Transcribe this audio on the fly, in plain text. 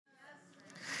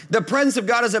The presence of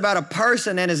God is about a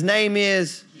person, and his name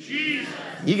is Jesus.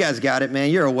 You guys got it, man.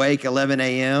 You're awake, 11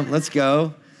 a.m. Let's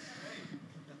go.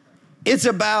 It's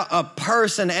about a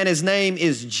person, and his name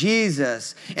is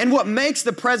Jesus. And what makes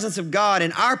the presence of God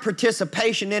and our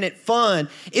participation in it fun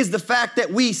is the fact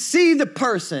that we see the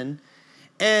person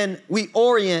and we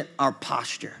orient our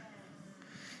posture.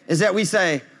 Is that we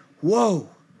say, whoa,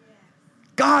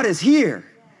 God is here.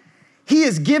 He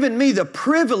has given me the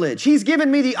privilege. He's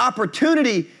given me the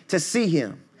opportunity to see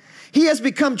him. He has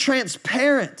become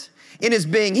transparent in his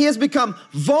being. He has become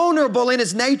vulnerable in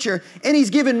his nature, and he's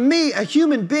given me, a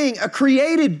human being, a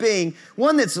created being,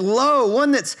 one that's low, one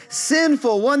that's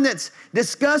sinful, one that's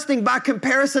disgusting by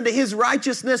comparison to his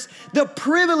righteousness, the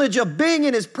privilege of being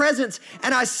in his presence,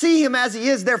 and I see him as he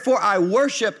is. Therefore, I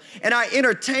worship and I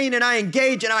entertain and I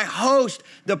engage and I host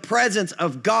the presence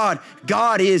of God.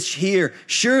 God is here.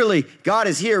 Surely God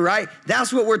is here, right?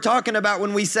 That's what we're talking about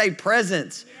when we say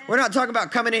presence. We're not talking about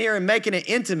coming in here and making it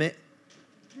intimate.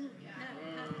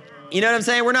 You know what I'm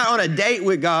saying? We're not on a date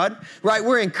with God, right?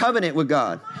 We're in covenant with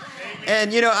God.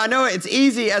 And, I know it's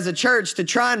easy as a church to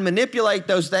try and manipulate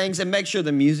those things and make sure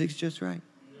the music's just right.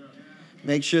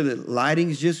 Make sure the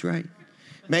lighting's just right.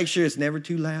 Make sure it's never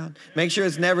too loud. Make sure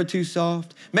it's never too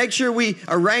soft. Make sure we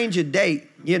arrange a date,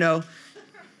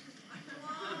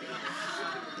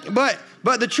 But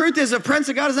the truth is, the presence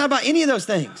of God is not about any of those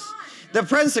things. The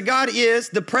presence of God is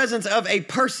the presence of a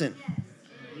person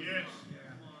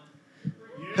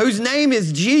whose name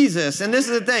is Jesus. And this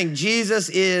is the thing, Jesus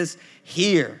is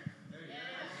here.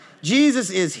 Jesus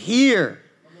is here.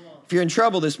 If you're in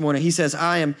trouble this morning, he says,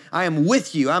 I am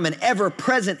with you. I'm an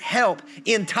ever-present help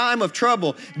in time of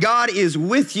trouble. God is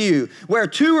with you. Where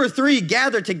 2 or 3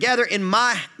 gather together in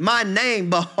my name,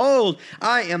 behold,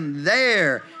 I am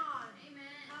there.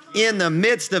 In the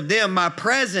midst of them, my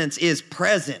presence is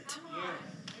present.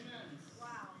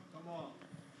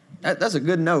 That's a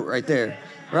good note right there,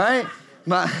 right?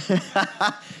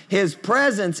 His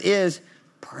presence is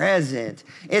present.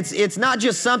 It's not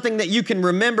just something that you can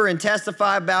remember and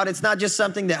testify about. It's not just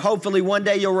something that hopefully one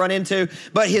day you'll run into,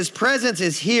 but his presence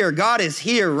is here. God is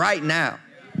here right now.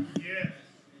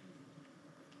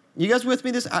 You guys with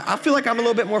me? I feel like I'm a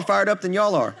little bit more fired up than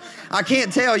y'all are. I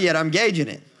can't tell yet. I'm gauging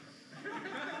it.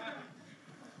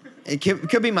 It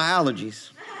could be my allergies.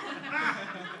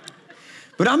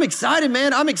 But I'm excited,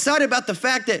 man. I'm excited about the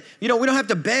fact that, we don't have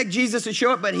to beg Jesus to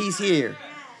show up, but he's here,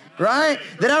 right?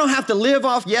 That I don't have to live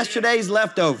off yesterday's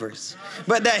leftovers,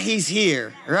 but that he's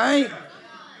here, right?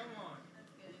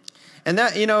 And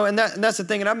that, and that's the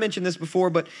thing, and I've mentioned this before,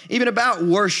 but even about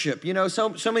worship,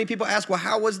 so many people ask, well,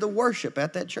 how was the worship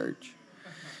at that church?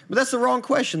 But that's the wrong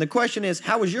question. The question is,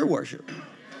 how was your worship?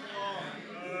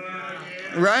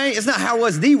 Right? It's not how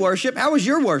was the worship. How was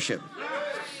your worship?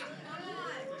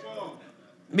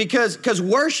 Because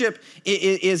worship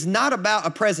is not about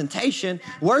a presentation.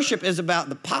 Worship is about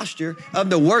the posture of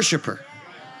the worshiper.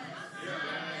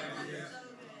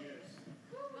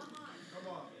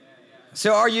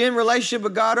 So are you in relationship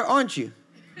with God or aren't you?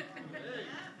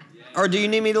 Or do you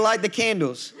need me to light the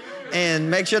candles and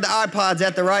make sure the iPod's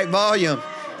at the right volume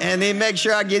and then make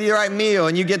sure I give you the right meal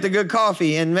and you get the good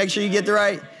coffee and make sure you get the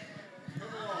right...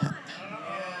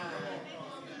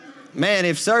 Man,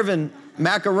 if serving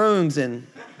macaroons and...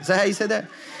 Is that how you said that?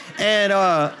 And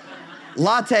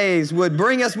lattes would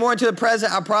bring us more into the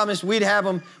present, I promise we'd have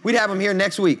them here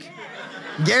next week.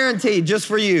 Guaranteed, just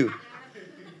for you.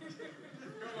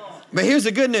 But here's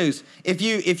the good news. If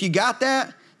you got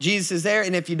that, Jesus is there.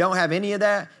 And if you don't have any of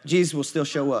that, Jesus will still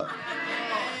show up.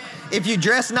 If you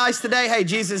dress nice today, hey,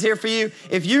 Jesus is here for you.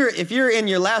 If you're in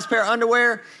your last pair of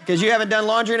underwear because you haven't done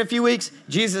laundry in a few weeks,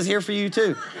 Jesus is here for you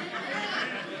too.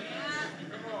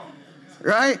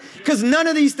 Right? Because none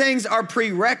of these things are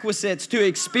prerequisites to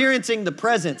experiencing the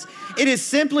presence. It is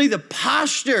simply the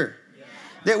posture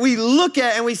that we look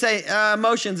at and we say,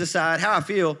 emotions aside, how I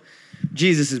feel,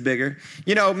 Jesus is bigger.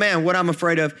 Man, what I'm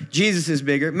afraid of, Jesus is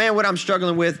bigger. Man, what I'm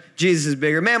struggling with, Jesus is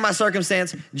bigger. Man, my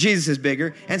circumstance, Jesus is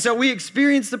bigger. And so we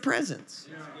experience the presence.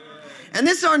 And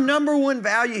this is our number one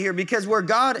value here, because where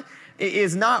God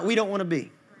is not, we don't want to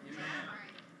be.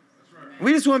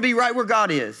 We just want to be right where God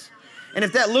is. And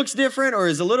if that looks different or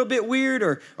is a little bit weird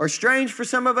or strange for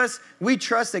some of us, we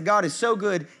trust that God is so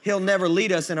good, he'll never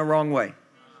lead us in a wrong way.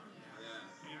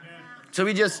 So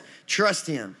we just trust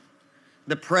him,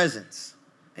 the presence.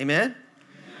 Amen?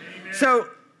 So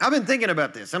I've been thinking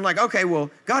about this. I'm like, okay, well,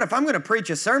 God, if I'm going to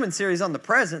preach a sermon series on the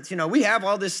presence, we have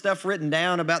all this stuff written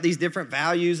down about these different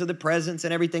values of the presence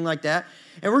and everything like that.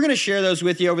 And we're going to share those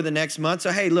with you over the next month.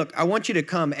 So, hey, look, I want you to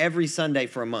come every Sunday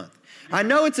for a month. I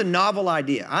know it's a novel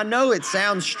idea. I know it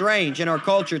sounds strange in our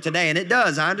culture today, and it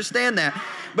does. I understand that.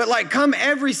 But like, come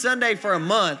every Sunday for a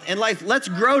month, and like, let's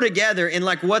grow together in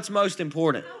like what's most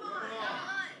important.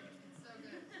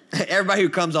 Everybody who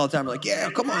comes all the time are like, yeah,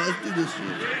 come on, let's do this.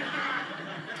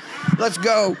 Let's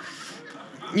go.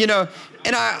 And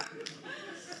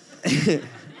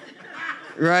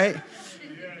right?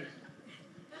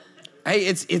 Hey,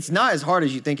 it's not as hard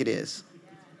as you think it is.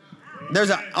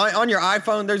 On your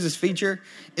iPhone, there's this feature.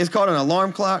 It's called an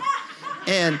alarm clock.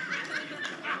 And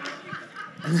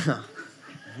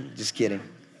just kidding.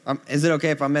 Is it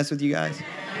okay if I mess with you guys?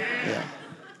 Yeah.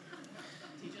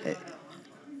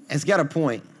 It's got a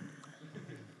point.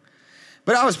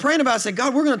 But I was praying about it. I said,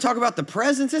 God, we're going to talk about the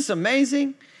presence. It's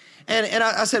amazing. And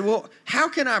I said, well, how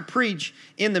can I preach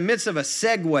in the midst of a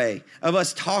segue of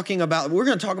us talking about, we're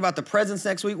going to talk about the presence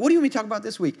next week. What do you want me to talk about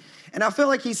this week? And I felt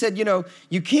like he said,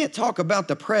 you can't talk about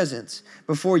the presence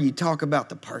before you talk about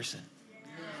the person.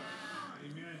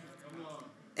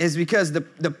 It's because the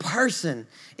person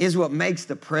is what makes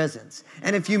the presence.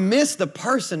 And if you miss the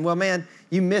person, well, man,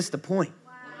 you miss the point.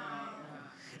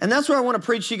 And that's what I want to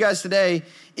preach to you guys today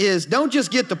is don't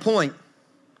just get the point,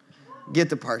 get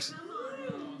the person.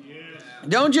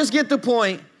 Don't just get the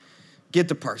point, get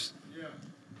the person.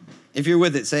 If you're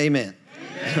with it, say amen.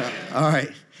 All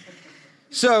right.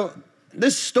 So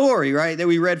this story, right, that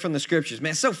we read from the scriptures,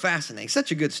 man, so fascinating. Such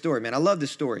a good story, man. I love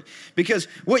this story. Because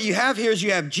what you have here is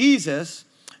you have Jesus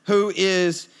who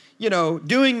is,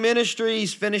 doing ministry.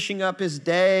 He's finishing up his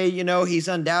day. He's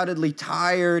undoubtedly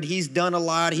tired. He's done a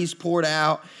lot. He's poured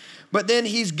out. But then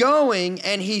he's going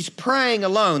and he's praying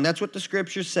alone. That's what the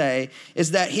scriptures say,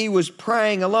 is that he was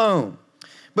praying alone.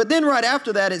 But then right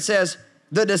after that, it says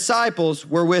the disciples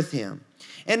were with him.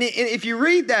 And if you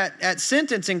read that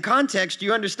sentence in context,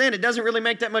 you understand it doesn't really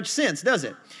make that much sense, does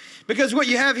it? Because what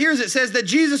you have here is it says that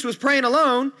Jesus was praying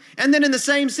alone. And then in the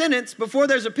same sentence, before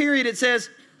there's a period, it says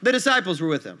the disciples were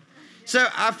with him. So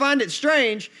I find it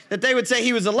strange that they would say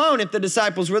he was alone if the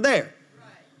disciples were there.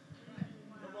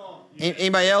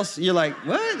 Anybody else? You're like,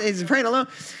 what? He's praying alone?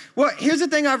 Well, here's the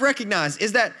thing I've recognized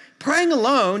is that praying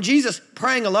alone, Jesus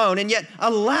praying alone, and yet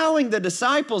allowing the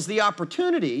disciples the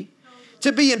opportunity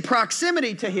to be in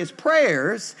proximity to his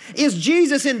prayers is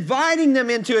Jesus inviting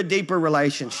them into a deeper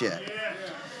relationship.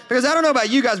 Because I don't know about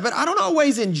you guys, but I don't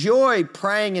always enjoy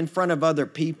praying in front of other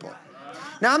people.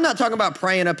 Now, I'm not talking about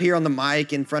praying up here on the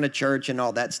mic in front of church and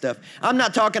all that stuff. I'm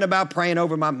not talking about praying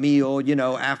over my meal,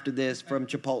 after this from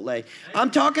Chipotle.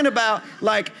 I'm talking about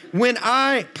like when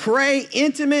I pray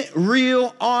intimate,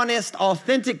 real, honest,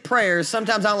 authentic prayers,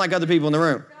 sometimes I don't like other people in the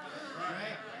room.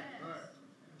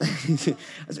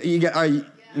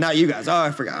 Not you guys. Oh,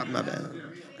 I forgot. My bad.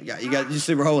 You guys, you're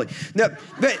super holy. No,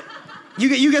 but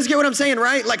you guys get what I'm saying,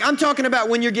 right? Like I'm talking about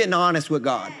when you're getting honest with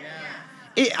God.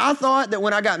 I thought that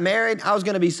when I got married, I was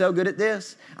going to be so good at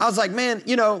this. I was like, man,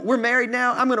 we're married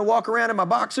now. I'm going to walk around in my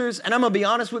boxers and I'm going to be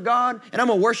honest with God and I'm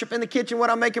going to worship in the kitchen when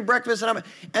I'm making breakfast.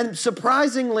 And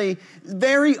surprisingly,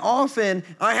 very often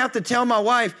I have to tell my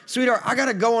wife, sweetheart, I got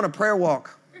to go on a prayer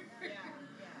walk.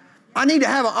 I need to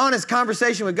have an honest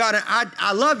conversation with God. And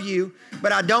I love you,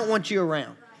 but I don't want you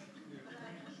around.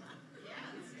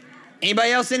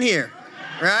 Anybody else in here?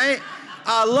 Right?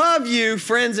 I love you,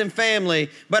 friends and family,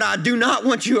 but I do not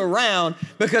want you around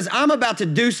because I'm about to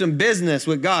do some business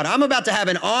with God. I'm about to have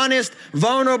an honest,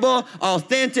 vulnerable,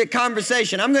 authentic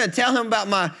conversation. I'm going to tell him about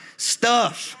my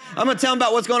stuff. I'm going to tell him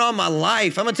about what's going on in my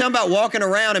life. I'm going to tell him about walking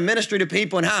around and ministry to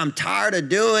people and how I'm tired of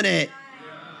doing it.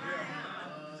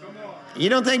 You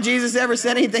don't think Jesus ever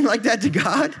said anything like that to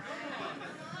God?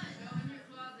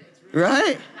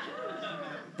 Right?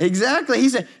 Exactly. He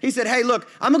said, hey, look,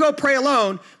 I'm going to go pray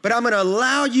alone, but I'm going to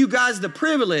allow you guys the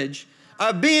privilege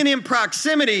of being in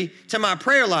proximity to my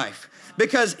prayer life.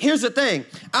 Because here's the thing.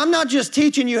 I'm not just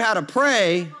teaching you how to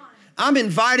pray. I'm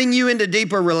inviting you into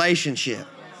deeper relationship.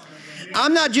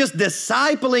 I'm not just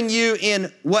discipling you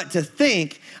in what to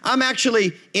think. I'm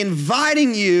actually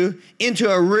inviting you into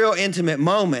a real intimate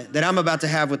moment that I'm about to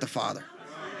have with the Father.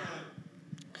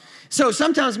 So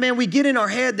sometimes, man, we get in our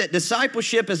head that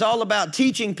discipleship is all about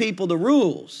teaching people the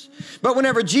rules. But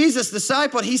whenever Jesus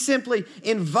discipled, he simply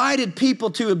invited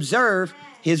people to observe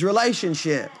his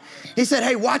relationship. He said,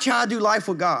 hey, watch how I do life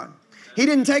with God. He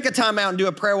didn't take a time out and do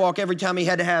a prayer walk every time he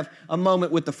had to have a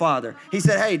moment with the Father. He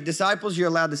said, hey, disciples, you're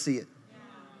allowed to see it.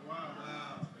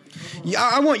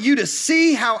 I want you to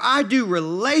see how I do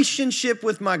relationship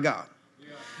with my God.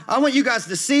 I want you guys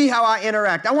to see how I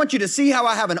interact. I want you to see how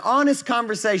I have an honest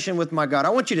conversation with my God. I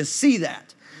want you to see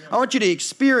that. I want you to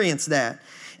experience that.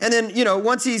 And then,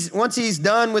 once he's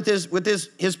done with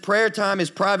his prayer time, his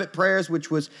private prayers,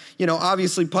 which was,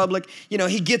 obviously public,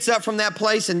 he gets up from that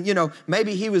place and,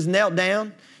 maybe he was knelt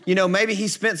down. Maybe he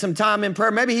spent some time in prayer.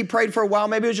 Maybe he prayed for a while.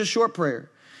 Maybe it was a short prayer.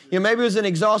 Maybe it was an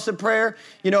exhaustive prayer.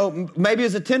 Maybe it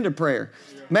was a tender prayer.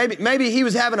 Maybe he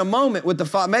was having a moment with the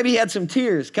Father. Maybe he had some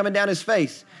tears coming down his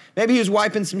face. Maybe he was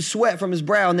wiping some sweat from his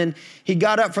brow, and then he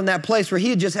got up from that place where he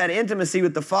had just had intimacy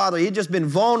with the Father. He had just been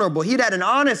vulnerable. He'd had an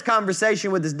honest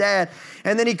conversation with his dad,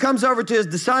 and then he comes over to his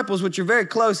disciples, which are very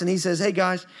close, and he says, hey,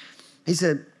 guys, he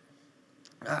said,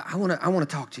 I want to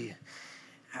talk to you.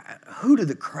 Who do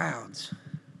the crowds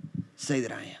say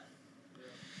that I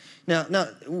am? Now,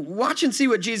 watch and see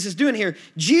what Jesus is doing here.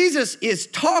 Jesus is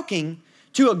talking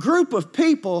to a group of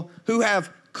people who have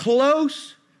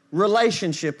close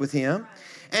relationship with him.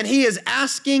 And he is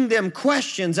asking them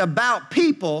questions about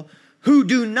people who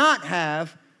do not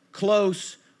have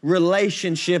close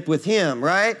relationship with him,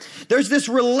 right? There's this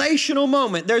relational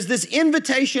moment. There's this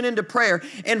invitation into prayer.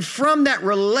 And from that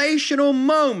relational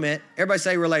moment, everybody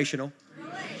say relational.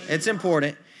 It's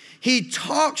important. He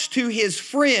talks to his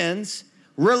friends,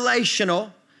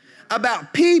 relational,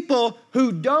 about people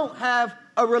who don't have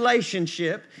a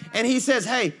relationship. And he says,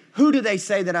 hey, who do they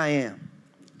say that I am?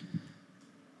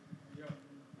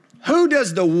 Who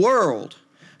does the world,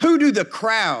 who do the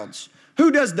crowds,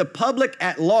 who does the public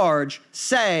at large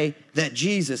say that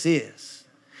Jesus is?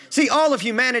 See, all of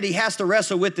humanity has to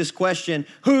wrestle with this question,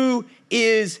 who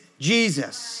is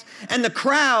Jesus? And the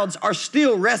crowds are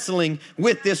still wrestling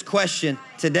with this question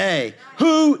today.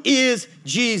 Who is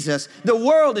Jesus? The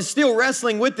world is still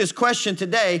wrestling with this question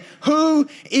today. Who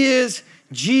is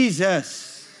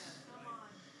Jesus?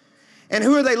 And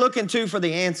who are they looking to for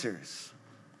the answers?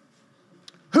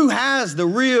 Who has the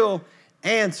real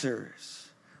answers?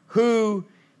 Who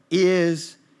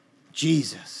is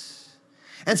Jesus?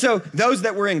 And so those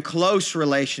that were in close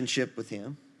relationship with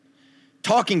him,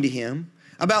 talking to him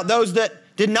about those that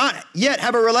did not yet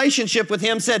have a relationship with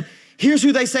him, said, here's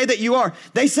who they say that you are.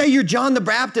 They say you're John the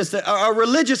Baptist, a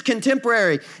religious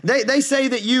contemporary. They say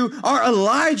that you are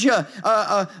Elijah,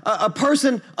 a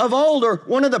person of old, or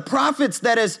one of the prophets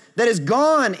that is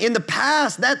gone in the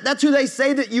past. That's who they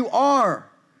say that you are.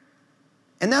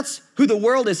 And that's who the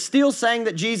world is still saying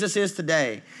that Jesus is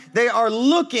today. They are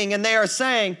looking and they are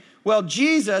saying, well,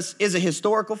 Jesus is a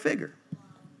historical figure.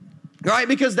 Right?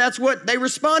 Because that's what they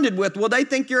responded with. Well, they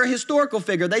think you're a historical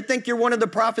figure. They think you're one of the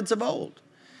prophets of old.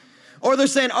 Or they're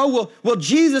saying, oh, well,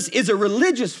 Jesus is a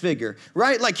religious figure,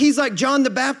 right? Like he's like John the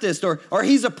Baptist, or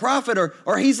he's a prophet,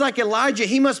 or he's like Elijah.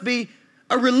 He must be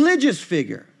a religious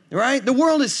figure, right? The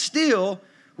world is still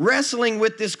wrestling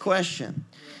with this question.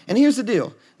 And here's the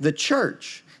deal. The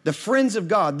church, the friends of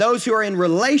God, those who are in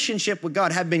relationship with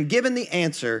God have been given the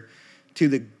answer to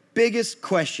the biggest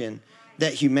question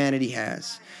that humanity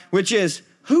has, which is,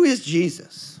 who is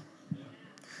Jesus?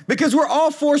 Because we're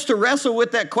all forced to wrestle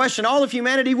with that question. All of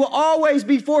humanity will always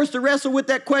be forced to wrestle with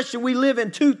that question. We live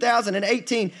in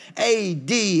 2018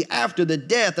 AD after the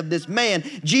death of this man,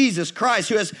 Jesus Christ,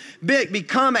 who has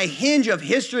become a hinge of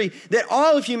history that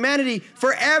all of humanity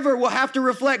forever will have to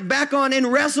reflect back on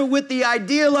and wrestle with the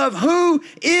ideal of who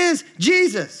is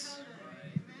Jesus?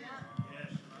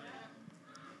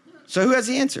 So who has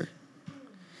the answer?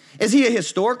 Is he a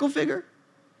historical figure?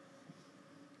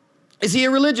 Is he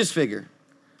a religious figure?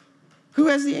 Who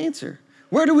has the answer?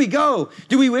 Where do we go?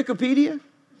 Do we Wikipedia?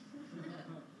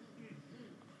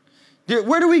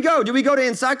 Where do we go? Do we go to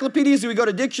encyclopedias? Do we go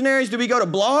to dictionaries? Do we go to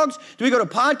blogs? Do we go to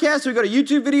podcasts? Do we go to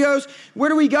YouTube videos? Where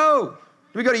do we go?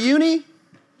 Do we go to uni?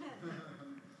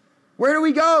 Where do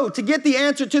we go to get the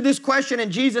answer to this question?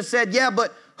 And Jesus said, yeah,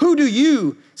 but who do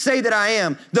you say that I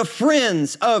am? The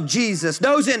friends of Jesus,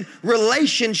 those in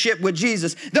relationship with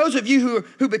Jesus, those of you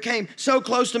who became so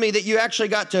close to me that you actually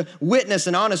got to witness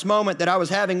an honest moment that I was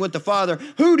having with the Father.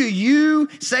 Who do you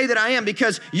say that I am?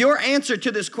 Because your answer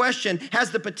to this question has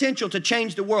the potential to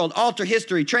change the world, alter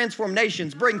history, transform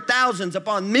nations, bring thousands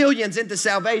upon millions into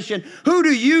salvation. Who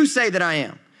do you say that I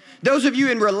am? Those of you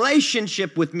in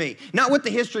relationship with me, not what the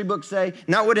history books say,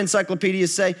 not what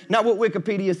encyclopedias say, not what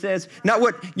Wikipedia says, not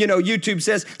what, YouTube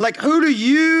says. Like, who do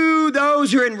you,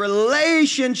 those who are in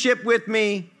relationship with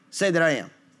me, say that I am?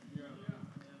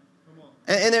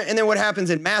 And then what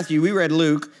happens in Matthew? We read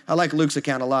Luke. I like Luke's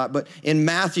account a lot. But in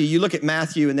Matthew, you look at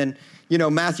Matthew, and then,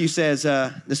 Matthew says,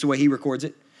 this is the way he records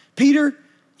it. Peter,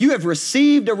 You have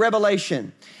received a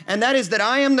revelation, and that is that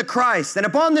I am the Christ, and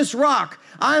upon this rock,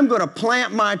 I am going to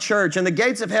plant my church, and the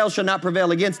gates of hell shall not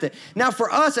prevail against it. Now,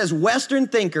 for us as Western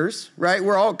thinkers, right,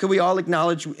 can we all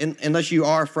acknowledge, unless you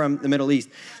are from the Middle East,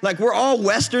 like we're all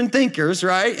Western thinkers,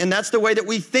 right? And that's the way that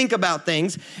we think about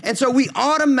things. And so we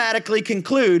automatically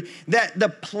conclude that the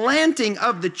planting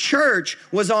of the church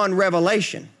was on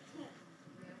revelation,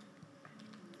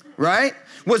 right?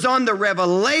 Was on the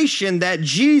revelation that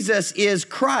Jesus is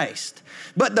Christ.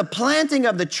 But the planting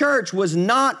of the church was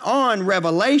not on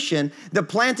revelation. The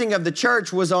planting of the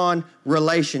church was on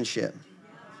relationship.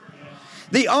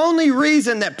 The only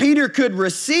reason that Peter could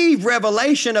receive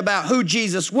revelation about who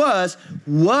Jesus was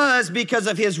because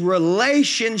of his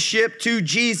relationship to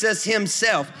Jesus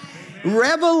himself.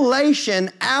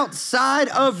 Revelation outside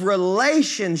of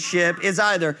relationship is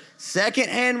either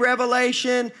secondhand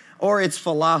revelation or it's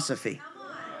philosophy.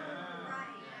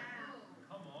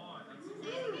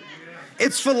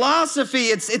 It's philosophy.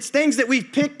 It's things that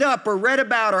we've picked up or read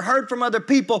about or heard from other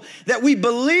people that we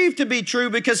believe to be true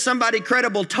because somebody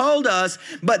credible told us,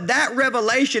 but that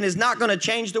revelation is not going to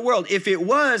change the world. If it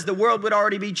was, the world would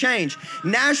already be changed.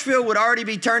 Nashville would already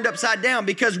be turned upside down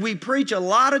because we preach a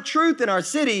lot of truth in our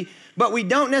city, but we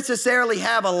don't necessarily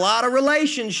have a lot of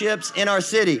relationships in our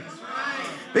city.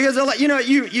 Because, you know, are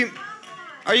you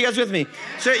guys with me?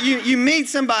 So you meet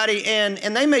somebody and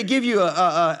they may give you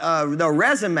the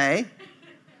resume.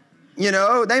 You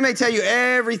know, they may tell you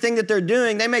everything that they're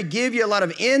doing. They may give you a lot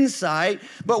of insight.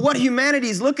 But what humanity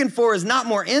is looking for is not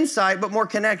more insight, but more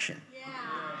connection. Yeah.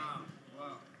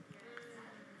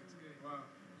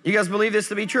 You guys believe this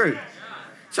to be true?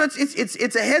 So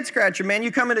it's a head scratcher, man.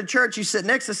 You come into church, you sit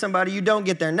next to somebody, you don't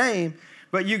get their name,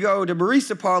 but you go to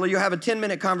barista parlor, you have a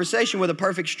 10-minute conversation with a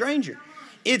perfect stranger.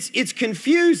 It's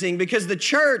confusing because the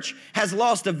church has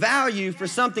lost a value for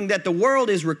something that the world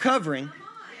is recovering,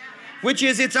 which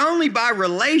is it's only by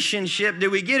relationship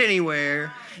do we get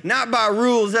anywhere, not by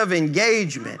rules of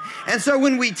engagement. And so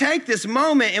when we take this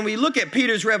moment and we look at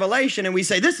Peter's revelation and we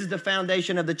say this is the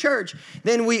foundation of the church,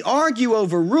 then we argue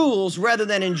over rules rather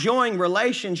than enjoying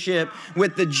relationship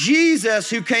with the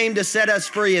Jesus who came to set us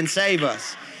free and save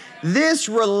us. This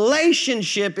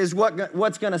relationship is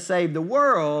what's going to save the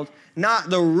world, not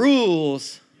the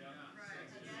rules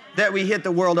that we hit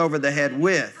the world over the head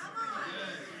with.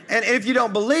 And if you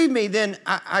don't believe me, then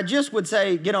I just would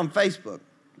say get on Facebook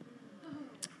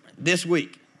this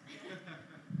week,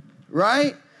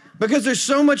 right? Because there's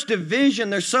so much division,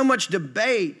 there's so much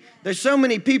debate, there's so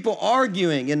many people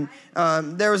arguing. And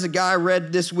there was a guy I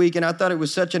read this week, and I thought it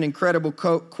was such an incredible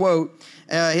quote.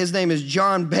 His name is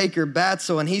John Baker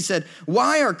Batzel, and he said,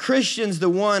 "Why are Christians the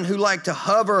one who like to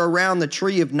hover around the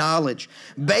tree of knowledge,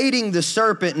 baiting the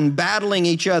serpent and battling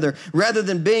each other, rather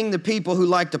than being the people who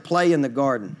like to play in the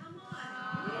garden?"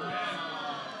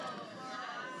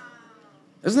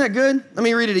 Isn't that good? Let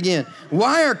me read it again.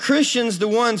 Why are Christians the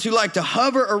ones who like to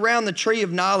hover around the tree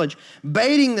of knowledge,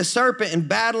 baiting the serpent and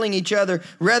battling each other,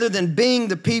 rather than being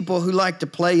the people who like to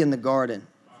play in the garden?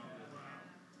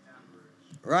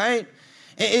 Right?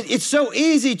 It's so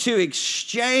easy to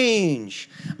exchange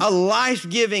a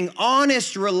life-giving,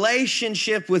 honest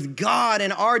relationship with God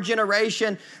in our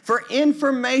generation for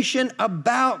information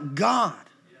about God.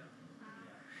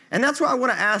 And that's why I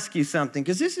want to ask you something,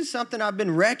 because this is something I've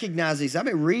been recognizing, I've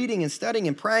been reading and studying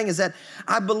and praying, is that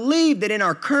I believe that in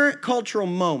our current cultural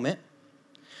moment,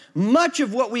 much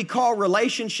of what we call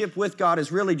relationship with God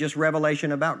is really just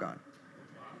revelation about God.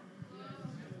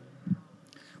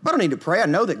 Well, I don't need to pray. I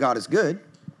know that God is good.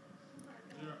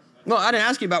 Well, I didn't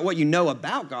ask you about what you know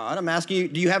about God. I'm asking you,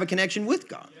 do you have a connection with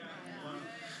God?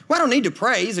 Well, I don't need to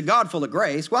pray. He's a God full of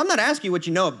grace. Well, I'm not asking you what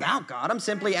you know about God. I'm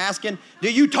simply asking, do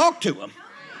you talk to him?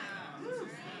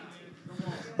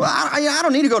 Well, I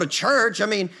don't need to go to church. I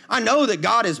mean, I know that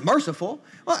God is merciful.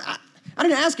 Well, I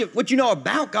didn't ask you what you know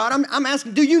about God. I'm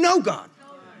asking, do you know God?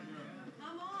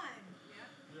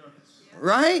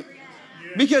 Right?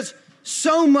 Because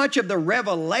so much of the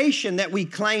revelation that we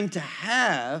claim to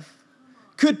have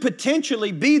could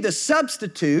potentially be the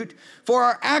substitute for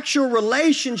our actual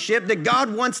relationship that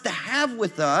God wants to have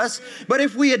with us. But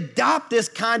if we adopt this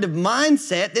kind of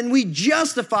mindset, then we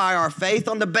justify our faith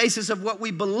on the basis of what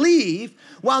we believe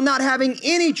while not having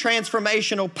any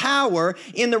transformational power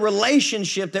in the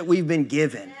relationship that we've been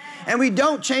given. And we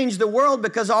don't change the world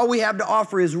because all we have to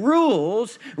offer is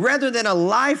rules rather than a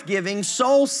life-giving,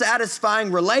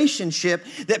 soul-satisfying relationship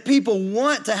that people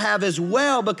want to have as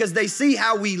well because they see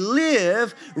how we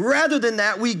live. Rather than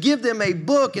that, we give them a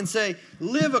book and say,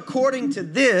 live according to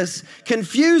this,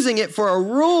 confusing it for a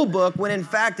rule book when in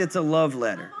fact it's a love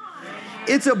letter.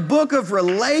 It's a book of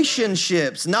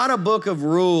relationships, not a book of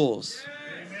rules.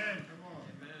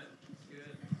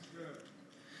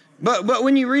 But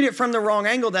when you read it from the wrong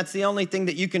angle, that's the only thing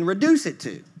that you can reduce it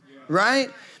to, right?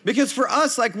 Because for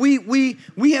us, like we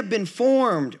have been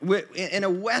formed in a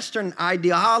Western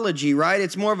ideology, right?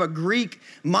 It's more of a Greek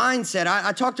mindset.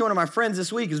 I talked to one of my friends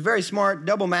this week. He's very smart,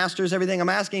 double masters, everything. I'm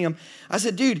asking him. I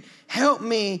said, dude, help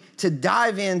me to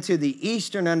dive into the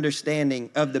Eastern understanding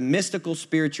of the mystical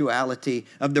spirituality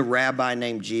of the rabbi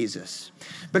named Jesus.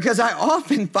 Because I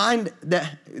often find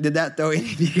that, did that throw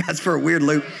any of you guys for a weird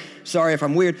loop? Sorry if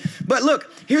I'm weird. But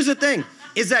look, here's the thing,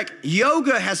 is that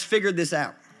yoga has figured this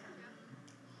out.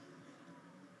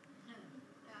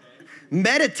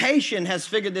 Meditation has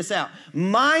figured this out.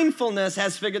 Mindfulness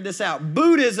has figured this out.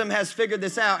 Buddhism has figured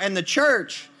this out. And the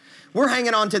church, we're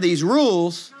hanging on to these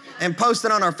rules and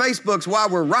posting on our Facebooks why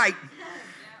we're right.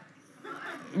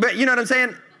 But you know what I'm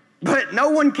saying? But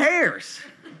no one cares.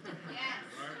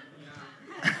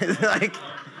 Like,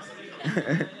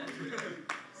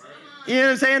 you know what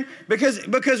I'm saying? Because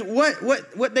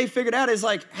what they figured out is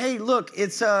like, hey, look,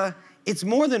 it's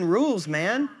more than rules,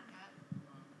 man.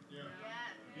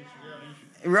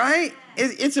 Right?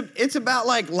 It's about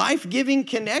like life-giving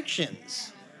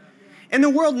connections. And the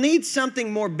world needs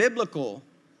something more biblical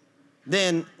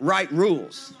than right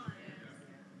rules.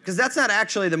 Because that's not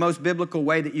actually the most biblical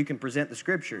way that you can present the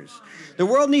scriptures. The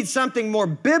world needs something more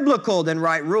biblical than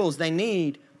right rules. They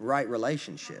need right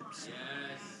relationships.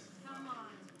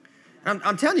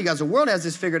 I'm telling you guys, the world has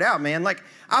this figured out, man. Like,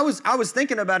 I was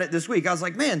thinking about it this week. I was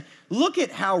like, man, look at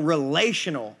how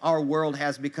relational our world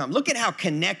has become. Look at how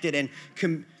connected and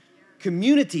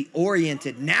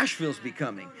community-oriented Nashville's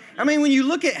becoming. I mean, when you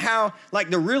look at how,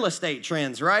 like, the real estate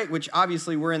trends, right? Which,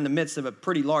 obviously, we're in the midst of a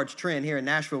pretty large trend here in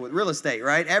Nashville with real estate,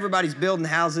 right? Everybody's building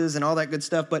houses and all that good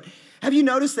stuff. But have you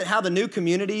noticed that how the new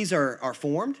communities are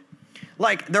formed?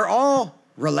 Like, they're all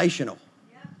relational.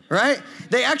 Right?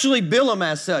 They actually bill them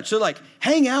as such. So like,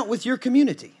 hang out with your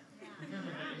community.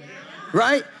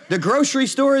 Right? The grocery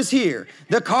store is here.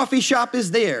 The coffee shop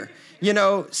is there. You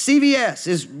know, CVS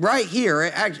is right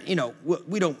here. You know,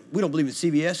 we don't believe in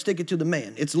CVS. Stick it to the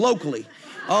man. It's locally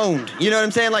owned. You know what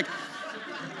I'm saying? Like,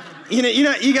 you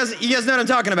guys know what I'm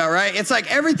talking about, right? It's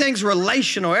like everything's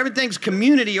relational, everything's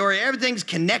community, or everything's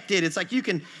connected. It's like you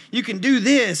can do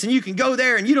this and you can go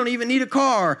there and you don't even need a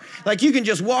car. Like you can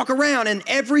just walk around and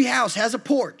every house has a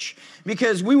porch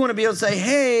because we want to be able to say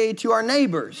hey to our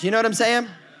neighbors. You know what I'm saying?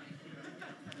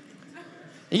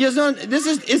 You guys know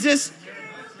is this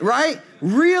right?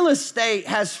 Real estate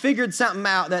has figured something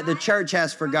out that the church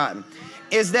has forgotten.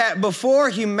 Is that before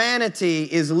humanity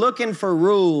is looking for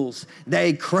rules,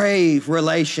 they crave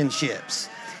relationships.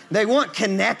 They want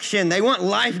connection. They want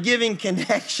life-giving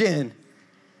connection.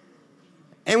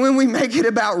 And when we make it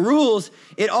about rules,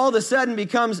 it all of a sudden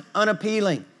becomes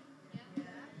unappealing.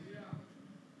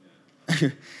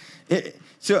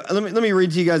 So let me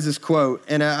read to you guys this quote.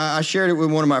 And I shared it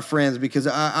with one of my friends because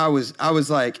I was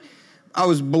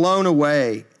blown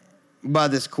away by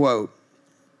this quote.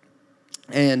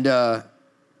 And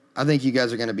I think you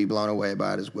guys are going to be blown away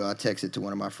by it as well. I texted it to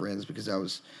one of my friends because I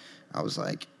was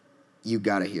like, you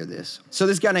got to hear this. So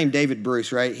this guy named David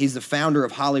Bruce, right? He's the founder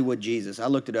of Hollywood Jesus. I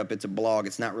looked it up. It's a blog.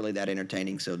 It's not really that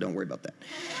entertaining, so don't worry about that.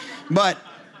 But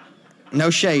no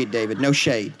shade, David, no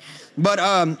shade. But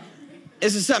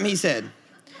this is something he said.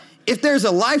 If there's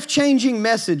a life-changing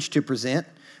message to present,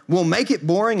 we'll make it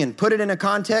boring and put it in a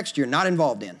context you're not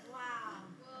involved in.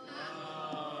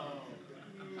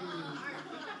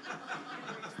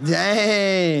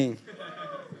 Dang.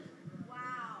 Wow.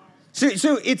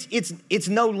 So it's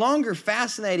no longer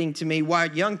fascinating to me why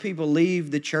young people leave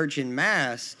the church en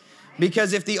masse,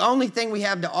 because if the only thing we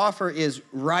have to offer is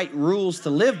right rules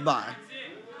to live by,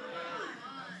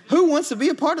 who wants to be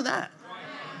a part of that?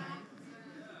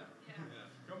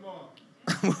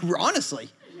 Honestly,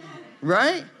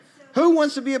 right? Who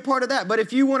wants to be a part of that? But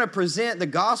if you want to present the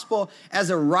gospel as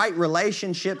a right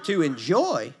relationship to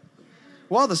enjoy,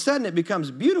 well, all of a sudden it becomes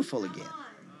beautiful again.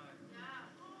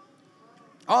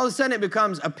 All of a sudden it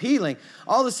becomes appealing.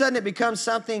 All of a sudden it becomes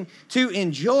something to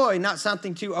enjoy, not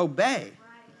something to obey.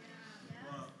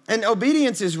 And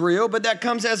obedience is real, but that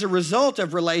comes as a result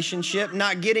of relationship,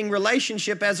 not getting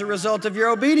relationship as a result of your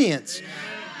obedience.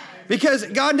 Because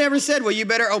God never said, well, you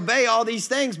better obey all these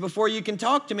things before you can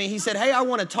talk to me. He said, hey, I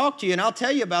want to talk to you and I'll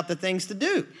tell you about the things to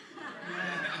do.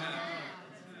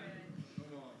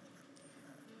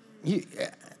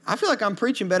 I feel like I'm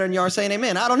preaching better than you are saying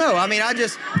amen. I don't know. I mean,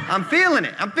 I'm feeling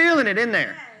it. I'm feeling it in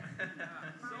there.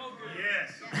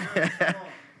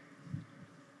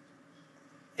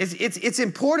 It's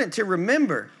important to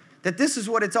remember that this is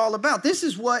what it's all about. This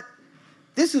is what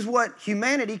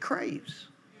humanity craves.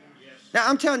 Now,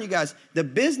 I'm telling you guys, the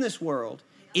business world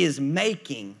is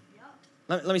making,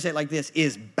 let me say it like this,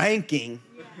 is banking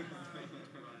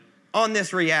on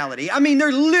this reality. I mean,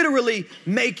 they're literally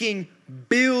making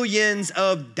billions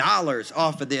of dollars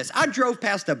off of this. I drove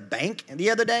past a bank the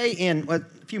other day a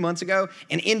few months ago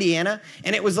in Indiana,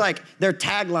 and it was like their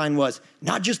tagline was,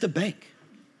 not just a bank,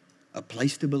 a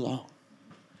place to belong.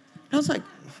 And I was like,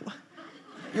 what?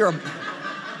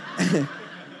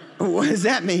 What does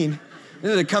that mean?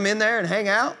 To come in there and hang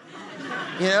out?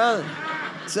 You know,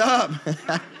 what's up?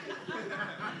 I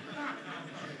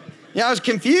was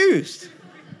confused.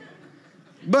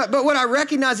 But what I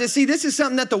recognize is, see, this is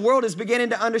something that the world is beginning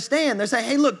to understand. They're saying,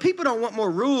 hey, look, people don't want more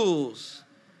rules,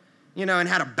 and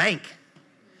how to bank.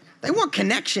 They want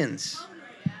connections.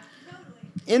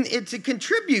 And to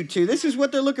contribute to. This is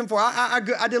what they're looking for. I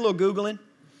did a little Googling.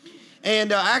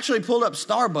 And I actually pulled up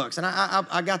Starbucks. And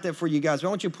I got that for you guys. But I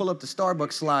want you to pull up the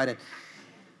Starbucks slide. And,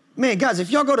 man, guys,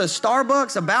 if y'all go to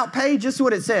Starbucks About page, this is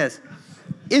what it says.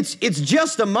 It's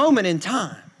just a moment in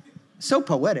time. So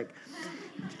poetic.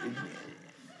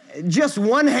 Just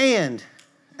one hand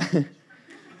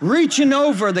reaching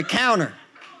over the counter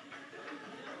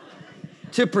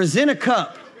to present a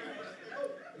cup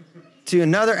to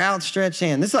another outstretched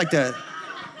hand. This is like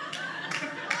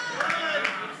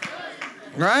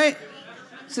right?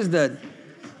 This is the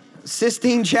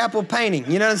Sistine Chapel painting,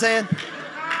 you know what I'm saying?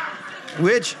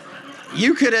 Which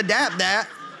you could adapt that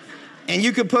and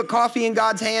you could put coffee in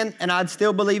God's hand and I'd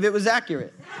still believe it was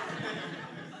accurate.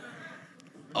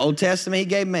 Old Testament, he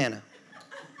gave manna.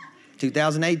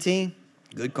 2018,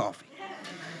 good coffee.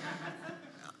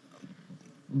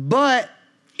 But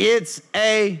it's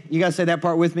you got to say that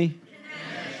part with me?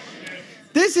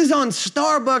 This is on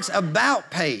Starbucks About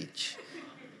page.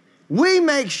 We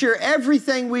make sure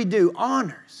everything we do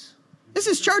honors. This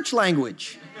is church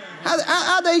language.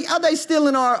 How they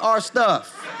stealing our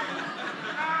stuff?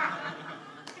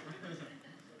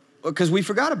 Because we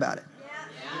forgot about it.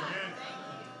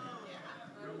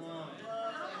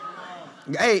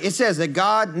 Hey, it says that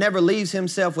God never leaves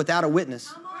himself without a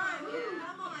witness.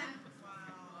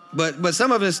 But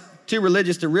some of us too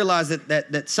religious to realize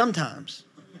that sometimes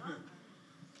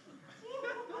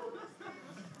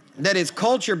that it's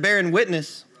culture bearing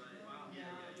witness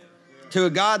to a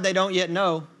God they don't yet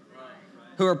know,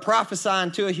 who are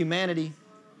prophesying to a humanity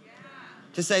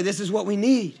to say this is what we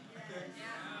need.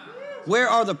 Where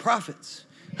are the prophets?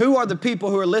 Who are the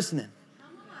people who are listening?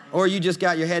 Or you just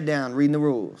got your head down reading the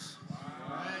rules?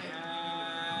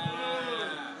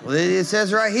 Well, it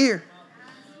says right here,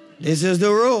 this is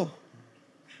the rule.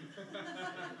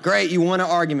 Great, you won an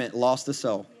argument, lost the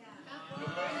soul.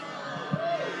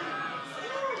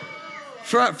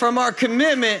 From our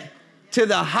commitment to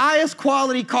the highest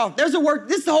quality coffee. There's a word,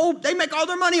 they make all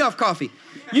their money off coffee.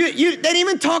 They didn't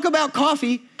even talk about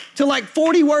coffee till like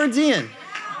 40 words in.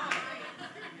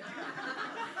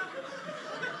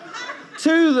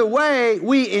 To the way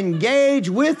we engage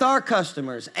with our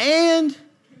customers and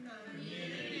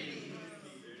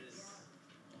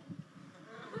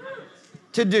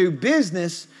to do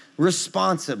business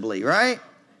responsibly, right?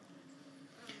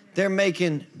 They're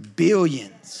making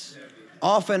billions,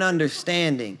 often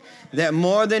understanding that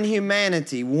more than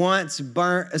humanity wants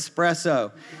burnt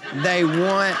espresso. They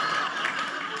want,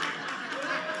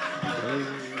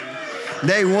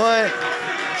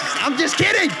 I'm just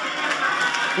kidding.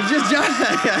 I'm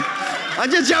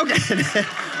just joking.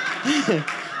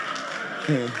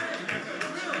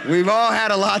 We've all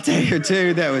had a latte or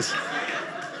two that was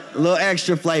a little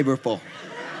extra flavorful.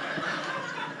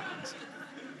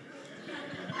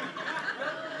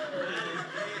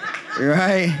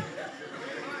 Right?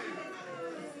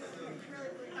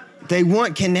 They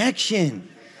want connection.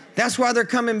 That's why they're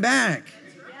coming back.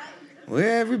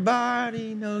 Where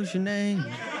everybody knows your name.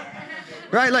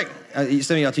 Right? Like,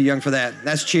 some of y'all too young for that.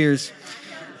 That's Cheers.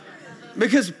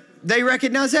 Because they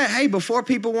recognize that. Hey, before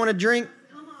people want to drink,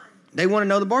 they want to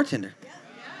know the bartender.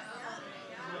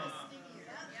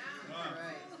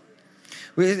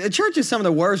 The church is some of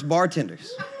the worst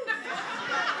bartenders.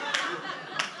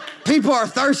 People are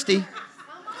thirsty.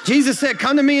 Jesus said,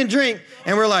 come to me and drink.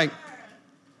 And we're like,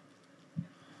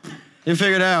 you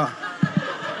figure it out.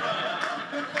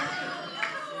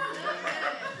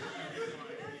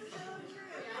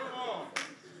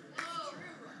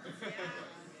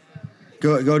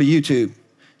 Go to YouTube.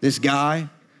 This guy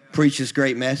preached this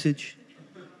great message.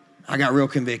 I got real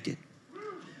convicted.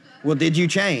 Well, did you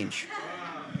change?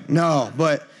 No,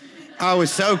 but I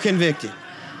was so convicted.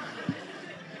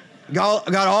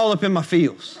 Got all up in my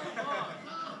feels.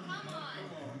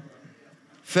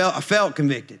 I felt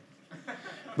convicted.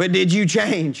 But did you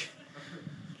change?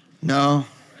 No.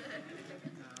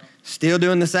 Still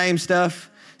doing the same stuff,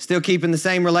 still keeping the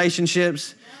same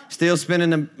relationships, still spending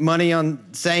the money on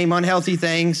same unhealthy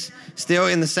things, still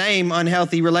in the same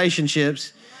unhealthy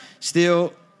relationships,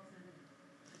 still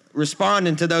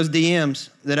responding to those DMs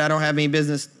that I don't have any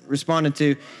business responding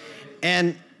to.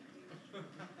 And,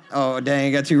 oh, dang,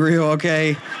 it got too real,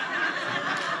 okay.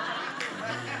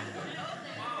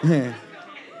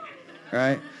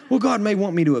 Right? Well, God may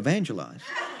want me to evangelize.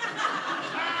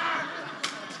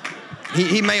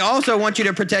 He may also want you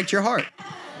to protect your heart.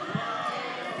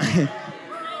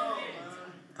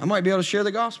 I might be able to share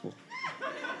the gospel.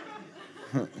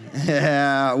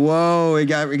 Yeah, whoa, it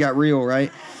got real,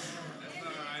 right? That's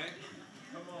all right.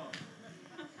 Come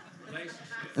on.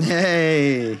 Relationship.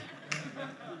 Hey.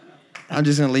 I'm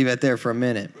just going to leave it there for a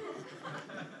minute.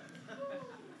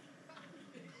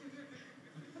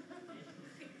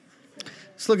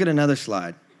 Let's look at another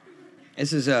slide.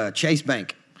 This is Chase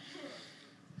Bank.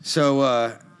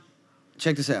 So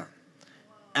check this out.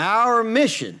 Our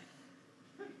mission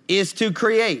is to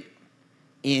create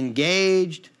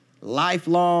engaged,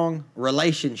 lifelong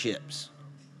relationships.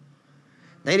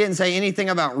 They didn't say anything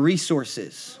about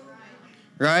resources,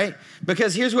 right?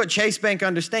 Because here's what Chase Bank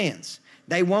understands.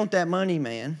 They want that money,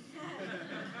 man.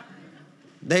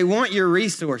 They want your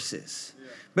resources.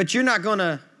 But you're not going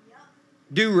to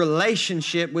do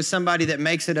relationship with somebody that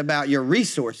makes it about your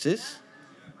resources.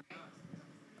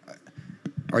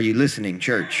 Are you listening,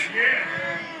 church?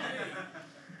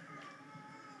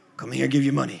 Come here, give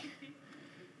you money.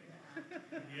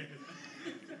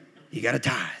 You got to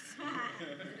tithe.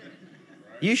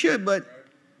 You should, but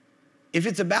if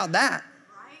it's about that,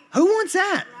 who wants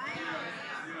that?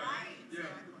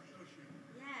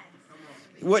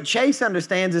 What Chase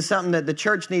understands is something that the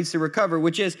church needs to recover,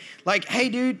 which is like, hey,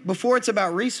 dude, before it's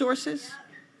about resources,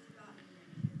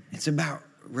 it's about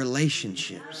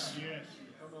relationships.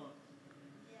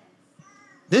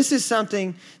 This is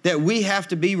something that we have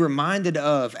to be reminded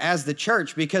of as the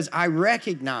church, because I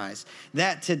recognize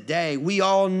that today we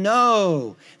all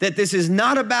know that this is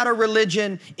not about a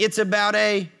religion, it's about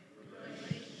a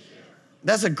relationship.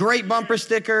 That's a great bumper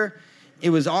sticker. It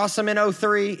was awesome in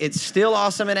 03. It's still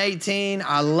awesome in 18.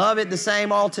 I love it the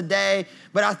same all today.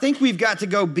 But I think we've got to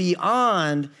go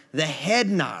beyond the head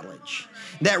knowledge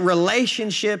that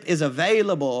relationship is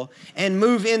available and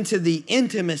move into the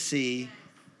intimacy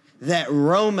that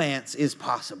romance is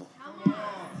possible.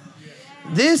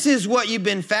 This is what you've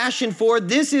been fashioned for.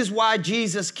 This is why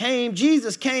Jesus came.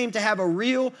 Jesus came to have a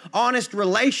real, honest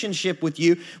relationship with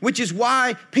you, which is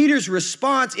why Peter's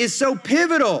response is so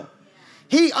pivotal.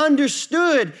 He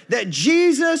understood that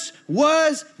Jesus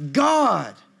was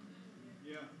God.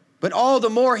 But all the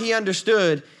more he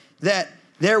understood that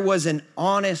there was an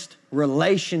honest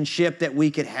relationship that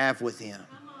we could have with him.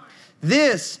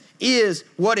 This is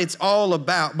what it's all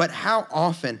about. But how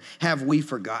often have we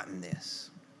forgotten this?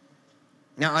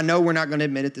 Now, I know we're not going to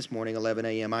admit it this morning, 11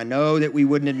 a.m. I know that we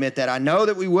wouldn't admit that. I know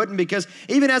that we wouldn't, because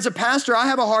even as a pastor, I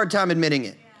have a hard time admitting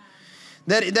it.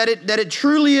 That it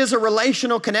truly is a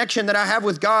relational connection that I have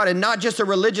with God and not just a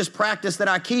religious practice that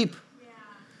I keep.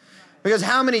 Because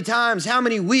how many times, how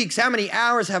many weeks, how many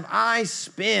hours have I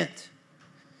spent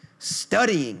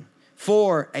studying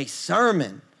for a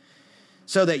sermon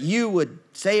so that you would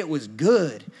say it was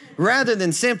good, rather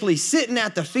than simply sitting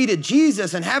at the feet of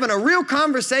Jesus and having a real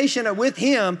conversation with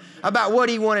him about what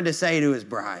he wanted to say to his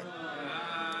bride.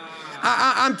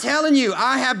 I'm telling you,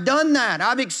 I have done that.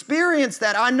 I've experienced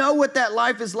that. I know what that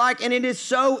life is like, and it is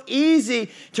so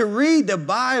easy to read the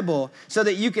Bible so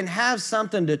that you can have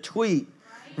something to tweet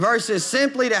versus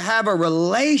simply to have a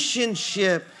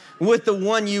relationship with the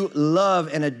one you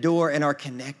love and adore and are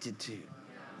connected to.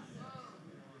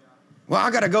 Well, I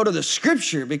got to go to the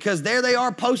scripture because there they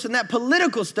are posting that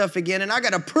political stuff again, and I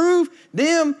got to prove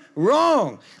them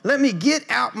wrong. Let me get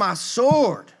out my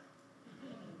sword.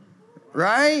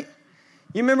 Right?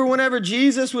 You remember whenever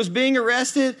Jesus was being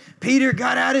arrested, Peter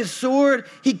got out his sword.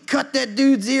 He cut that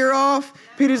dude's ear off.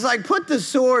 Peter's like, put the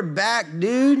sword back,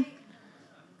 dude.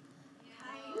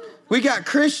 We got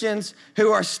Christians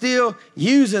who are still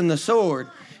using the sword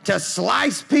to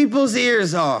slice people's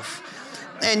ears off.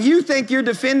 And you think you're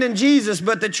defending Jesus,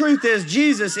 but the truth is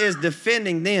Jesus is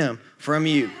defending them from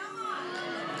you.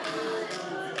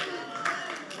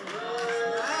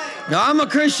 Now, I'm a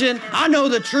Christian. I know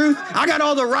the truth. I got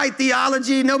all the right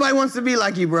theology. Nobody wants to be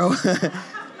like you, bro.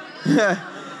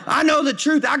 I know the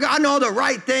truth. I know the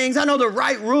right things. I know the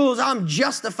right rules. I'm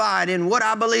justified in what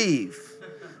I believe.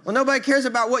 Well, nobody cares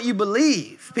about what you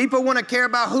believe. People want to care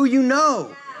about who you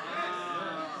know.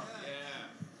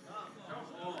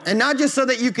 And not just so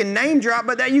that you can name drop,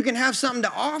 but that you can have something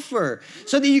to offer.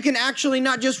 So that you can actually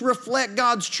not just reflect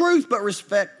God's truth, but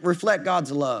reflect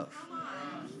God's love.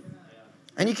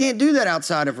 And you can't do that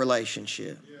outside of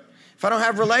relationship. If I don't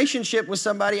have relationship with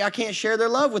somebody, I can't share their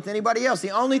love with anybody else. The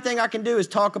only thing I can do is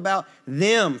talk about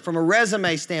them from a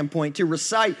resume standpoint, to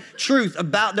recite truth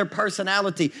about their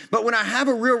personality. But when I have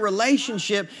a real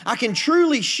relationship, I can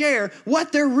truly share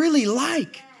what they're really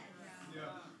like.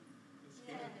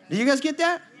 Do you guys get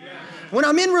that? When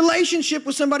I'm in relationship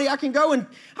with somebody, I can go and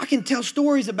I can tell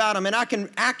stories about them and I can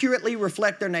accurately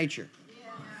reflect their nature.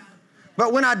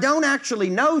 But when I don't actually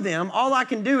know them, all I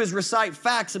can do is recite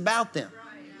facts about them.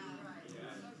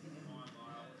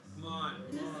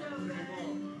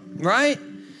 Right?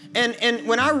 And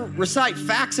when I recite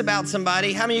facts about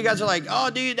somebody, how many of you guys are like, oh,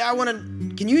 dude,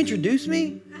 can you introduce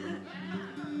me?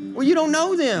 Well, you don't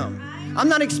know them. I'm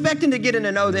not expecting to get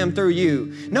to know them through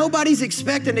you. Nobody's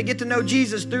expecting to get to know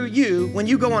Jesus through you when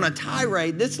you go on a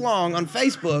tirade this long on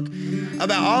Facebook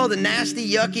about all the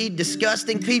nasty, yucky,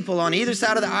 disgusting people on either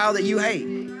side of the aisle that you hate.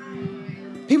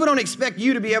 People don't expect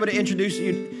you to be able to introduce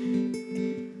you.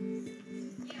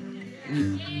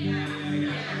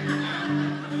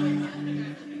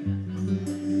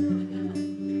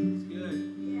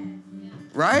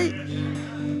 Right?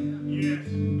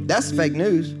 That's fake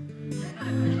news.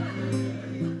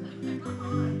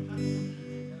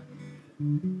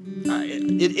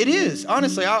 It is.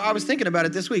 Honestly, I was thinking about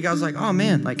it this week. I was like, oh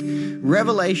man, like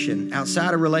revelation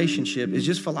outside of relationship is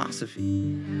just philosophy.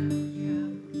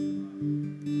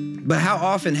 But how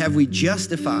often have we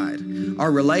justified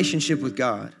our relationship with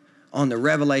God on the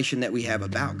revelation that we have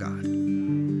about God?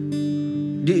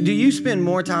 Do you spend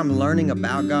more time learning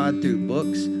about God through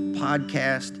books,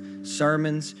 podcasts,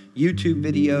 sermons, YouTube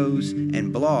videos,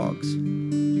 and blogs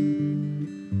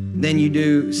than you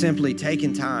do simply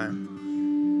taking time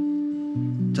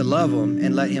to love Him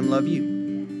and let Him love you?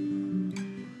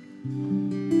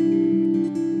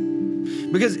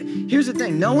 Because here's the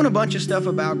thing, knowing a bunch of stuff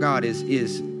about God it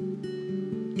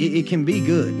can be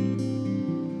good,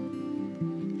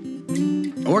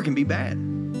 or it can be bad,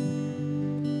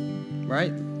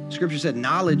 right? Scripture said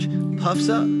knowledge puffs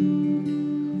up.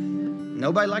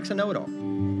 Nobody likes a know-it-all,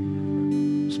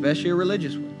 especially a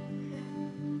religious one.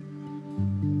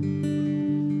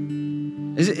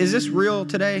 Is this real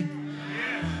today?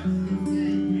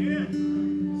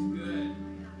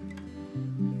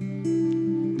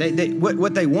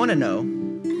 What they want to know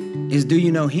is, do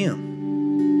you know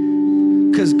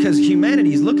Him? Because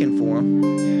humanity's looking for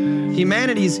Him.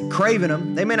 Humanity's craving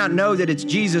Him. They may not know that it's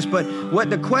Jesus, but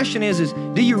what the question is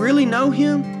do you really know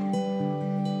Him?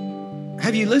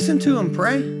 Have you listened to Him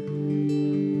pray?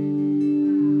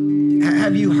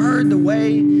 Have you heard the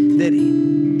way that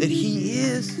He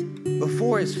is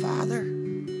before His Father?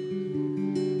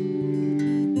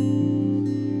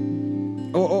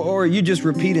 Or are you just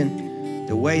repeating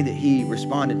the way that He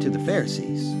responded to the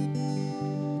Pharisees?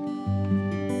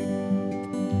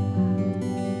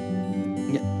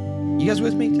 You guys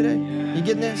with me today? You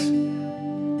getting this?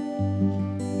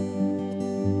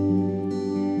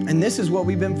 And this is what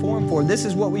we've been formed for. This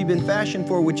is what we've been fashioned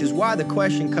for, which is why the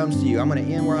question comes to you. I'm going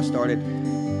to end where I started.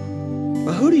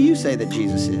 But who do you say that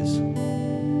Jesus is?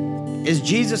 Is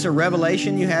Jesus a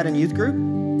revelation you had in youth group?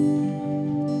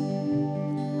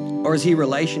 Or is He a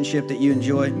relationship that you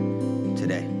enjoy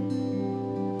today?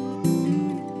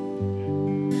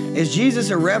 Is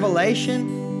Jesus a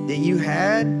revelation that you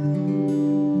had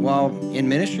while in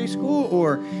ministry school?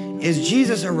 Or is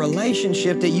Jesus a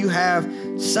relationship that you have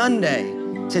Sunday,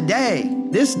 today,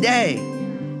 this day?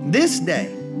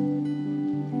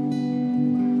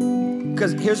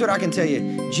 Because here's what I can tell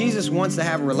you. Jesus wants to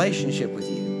have a relationship with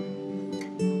you.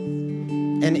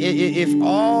 And if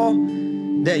all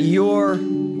that your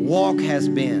walk has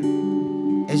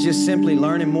been is just simply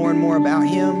learning more and more about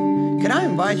Him, can I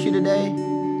invite you today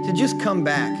to just come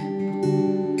back?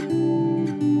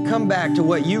 Come back to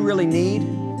what you really need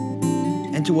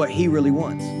and to what He really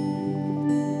wants,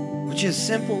 which is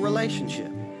simple relationship.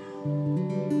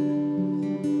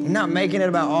 You're not making it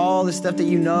about all the stuff that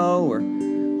you know or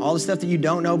all the stuff that you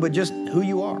don't know, but just who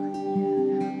you are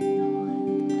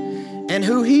and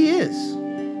who He is.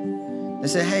 They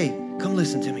say, hey, come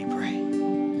listen to me pray.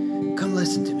 Come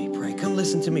listen to me pray. Come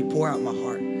listen to me pour out my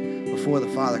heart before the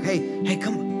Father. Hey,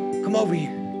 come over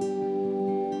here.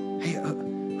 Hey,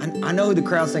 I know who the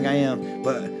crowds think I am,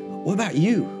 but what about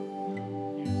you?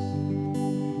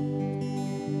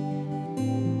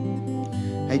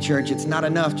 Hey, church, it's not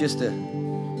enough just to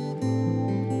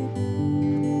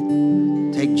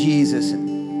take Jesus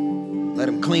and let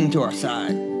Him cling to our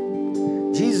side.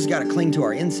 Jesus got to cling to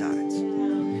our insides.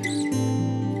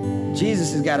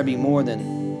 Jesus has got to be more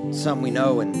than something we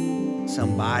know and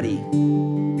somebody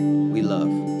we love.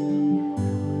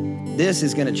 This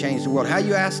is going to change the world. How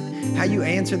you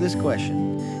answer this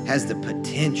question has the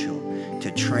potential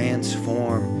to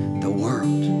transform the world.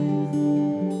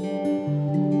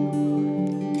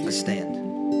 Let's stand.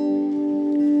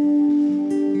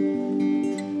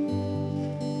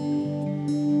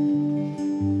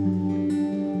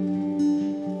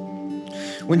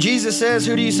 When Jesus says,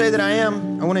 "Who do you say that I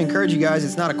am?" I want to encourage you guys,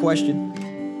 it's not a question.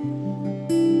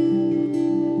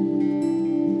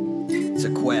 It's a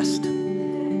quest.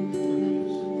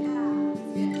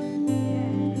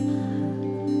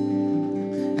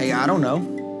 Hey, I don't know.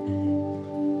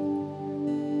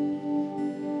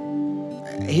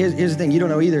 Here's the thing, you don't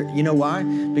know either. You know why?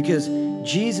 Because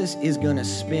Jesus is going to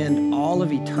spend all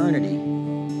of eternity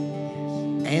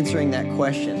answering that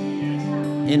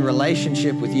question in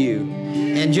relationship with you.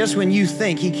 And just when you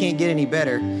think he can't get any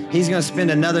better, he's going to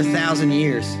spend another 1,000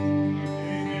 years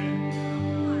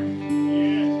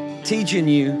teaching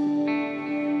you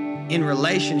in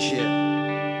relationship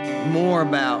more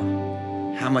about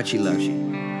how much he loves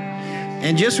you.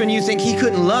 And just when you think he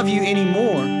couldn't love you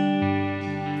anymore,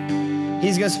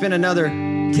 he's going to spend another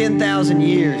 10,000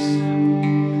 years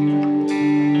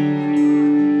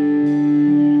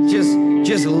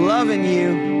just loving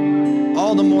you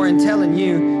all the more and telling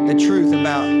you the truth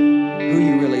about who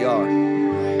you really are.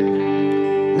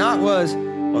 Not was,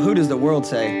 well, who does the world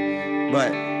say?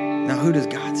 But now who does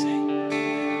God say?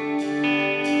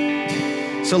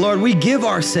 So Lord, we give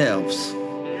ourselves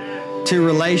to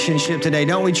relationship today,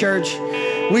 don't we, church?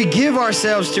 We give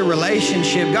ourselves to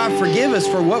relationship. God, forgive us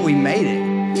for what we made it.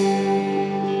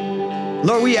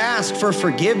 Lord, we ask for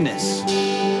forgiveness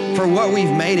for what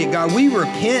we've made it, God. We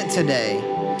repent today.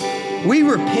 We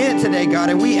repent today, God,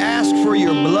 and we ask for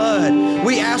your blood.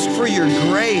 We ask for your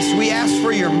grace. We ask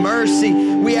for your mercy.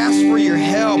 We ask for your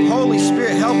help. Holy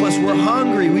Spirit, help us. We're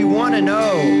hungry. We want to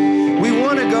know. We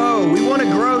want to go. We want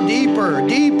to grow deeper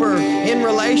in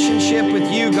relationship with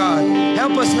you, God.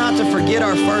 Help us not to forget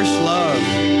our first love.